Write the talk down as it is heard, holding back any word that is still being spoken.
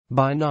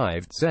By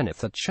Nived Zenith,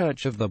 the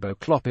Church of the Bow.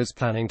 Klopp is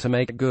planning to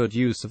make good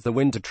use of the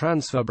winter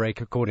transfer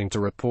break. According to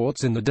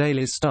reports in the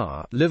Daily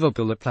Star,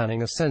 Liverpool are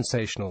planning a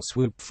sensational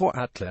swoop for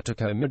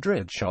Atletico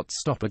Madrid shot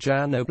stopper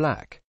Jan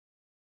Oblak.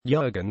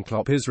 Jurgen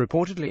Klopp is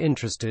reportedly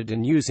interested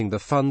in using the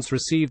funds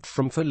received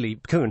from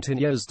Philippe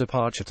Coutinho's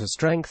departure to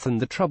strengthen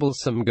the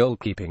troublesome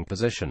goalkeeping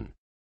position.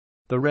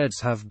 The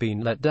Reds have been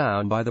let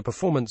down by the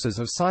performances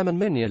of Simon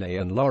Mignolet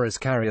and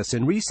Karius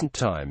in recent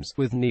times,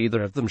 with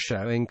neither of them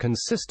showing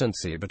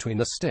consistency between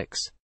the sticks.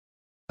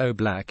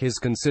 Oblak is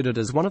considered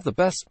as one of the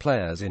best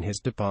players in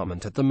his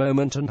department at the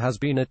moment and has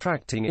been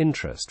attracting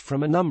interest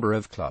from a number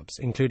of clubs,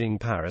 including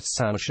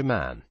Paris-Saint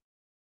Germain.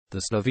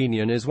 The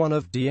Slovenian is one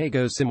of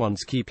Diego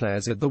Simeone's key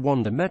players at the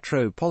Wanda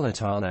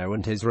Metropolitano,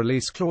 and his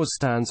release clause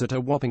stands at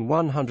a whopping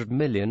 £100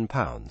 million.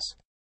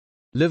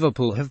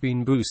 Liverpool have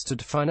been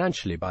boosted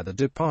financially by the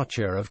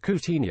departure of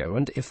Coutinho,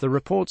 and if the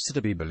reports are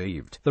to be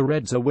believed, the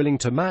Reds are willing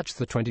to match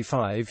the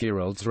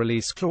 25-year-old's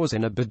release clause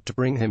in a bid to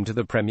bring him to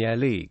the Premier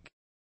League.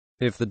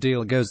 If the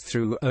deal goes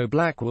through,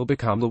 Oblak will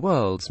become the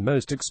world's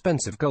most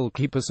expensive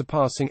goalkeeper,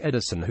 surpassing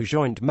Ederson, who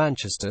joined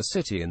Manchester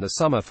City in the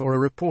summer for a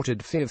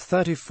reported fee of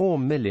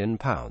 £34 million.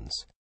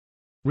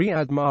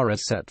 Riyad Mahrez,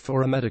 set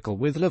for a medical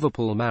with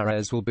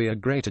LiverpoolMahrez, will be a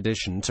great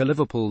addition to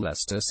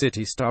LiverpoolLeicester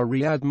City star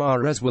Riyad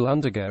Mahrez will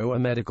undergo a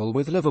medical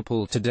with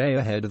Liverpool today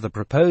ahead of the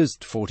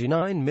proposed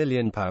 £49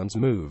 million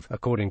move,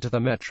 according to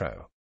the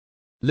Metro.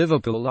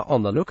 Liverpool are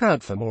on the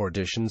lookout for more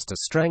additions to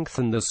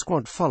strengthen the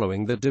squad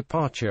following the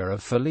departure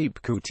of Philippe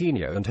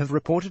Coutinho, and have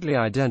reportedly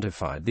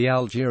identified the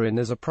Algerian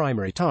as a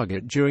primary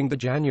target during the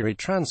January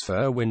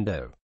transfer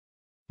window.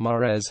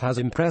 Mahrez has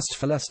impressed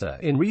for Leicester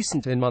in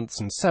recent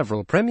months, and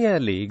several Premier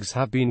Leagues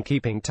have been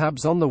keeping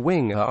tabs on the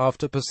winger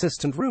after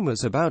persistent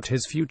rumours about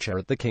his future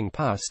at the King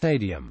Power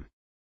Stadium.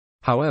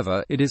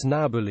 However, it is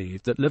now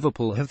believed that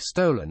Liverpool have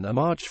stolen a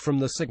march from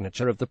the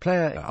signature of the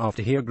player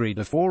after he agreed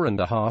a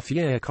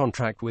 4.5-year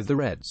contract with the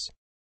Reds.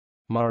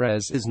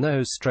 Mahrez is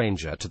no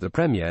stranger to the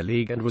Premier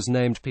League and was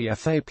named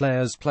PFA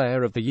Players'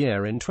 Player of the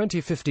Year in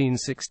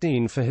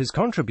 2015-16 for his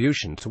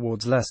contribution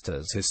towards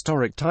Leicester's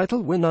historic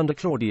title win under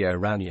Claudio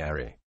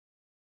Ranieri.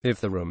 If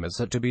the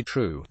rumours are to be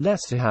true,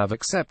 Leicester have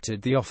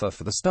accepted the offer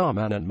for the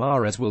starman, and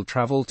Mahrez will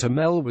travel to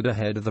Melwood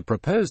ahead of the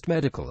proposed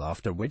medical,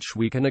 after which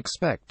we can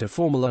expect a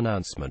formal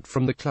announcement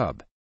from the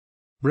club.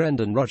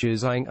 Brendan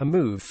Rodgers eyeing a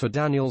move for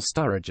Daniel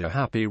Sturridge, a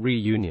happy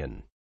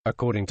reunion.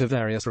 According to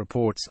various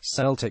reports,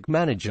 Celtic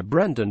manager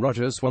Brendan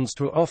Rodgers wants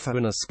to offer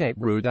an escape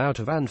route out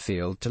of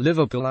Anfield to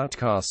Liverpool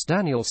outcast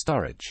Daniel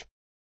Sturridge.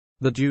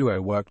 The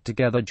duo worked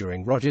together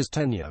during Rodgers'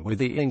 tenure with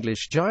the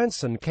English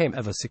Giants and came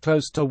ever so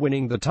close to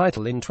winning the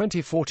title in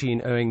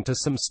 2014 owing to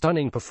some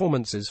stunning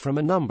performances from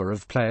a number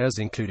of players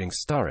including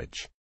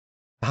Sturridge.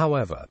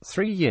 However,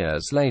 3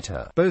 years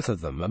later, both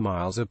of them are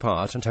miles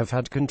apart and have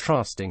had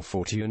contrasting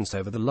fortunes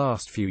over the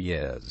last few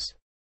years.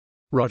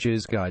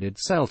 Rodgers guided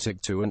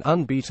Celtic to an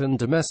unbeaten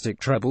domestic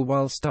treble,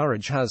 while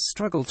Sturridge has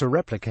struggled to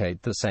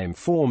replicate the same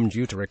form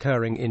due to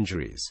recurring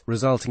injuries,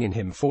 resulting in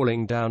him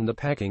falling down the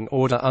pecking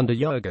order under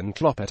Jurgen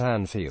Klopp at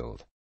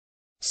Anfield.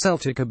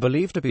 Celtic are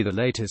believed to be the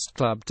latest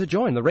club to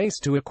join the race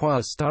to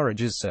acquire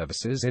Sturridge's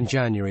services in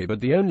January,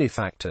 but the only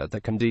factor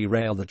that can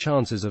derail the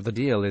chances of the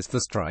deal is the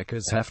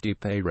striker's hefty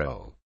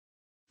payroll.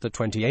 The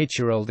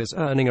 28-year-old is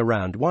earning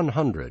around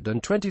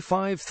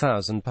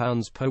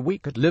 £125,000 per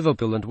week at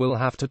Liverpool and will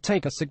have to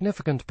take a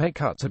significant pay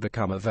cut to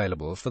become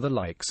available for the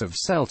likes of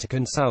Celtic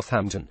and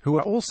Southampton, who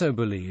are also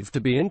believed to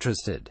be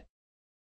interested.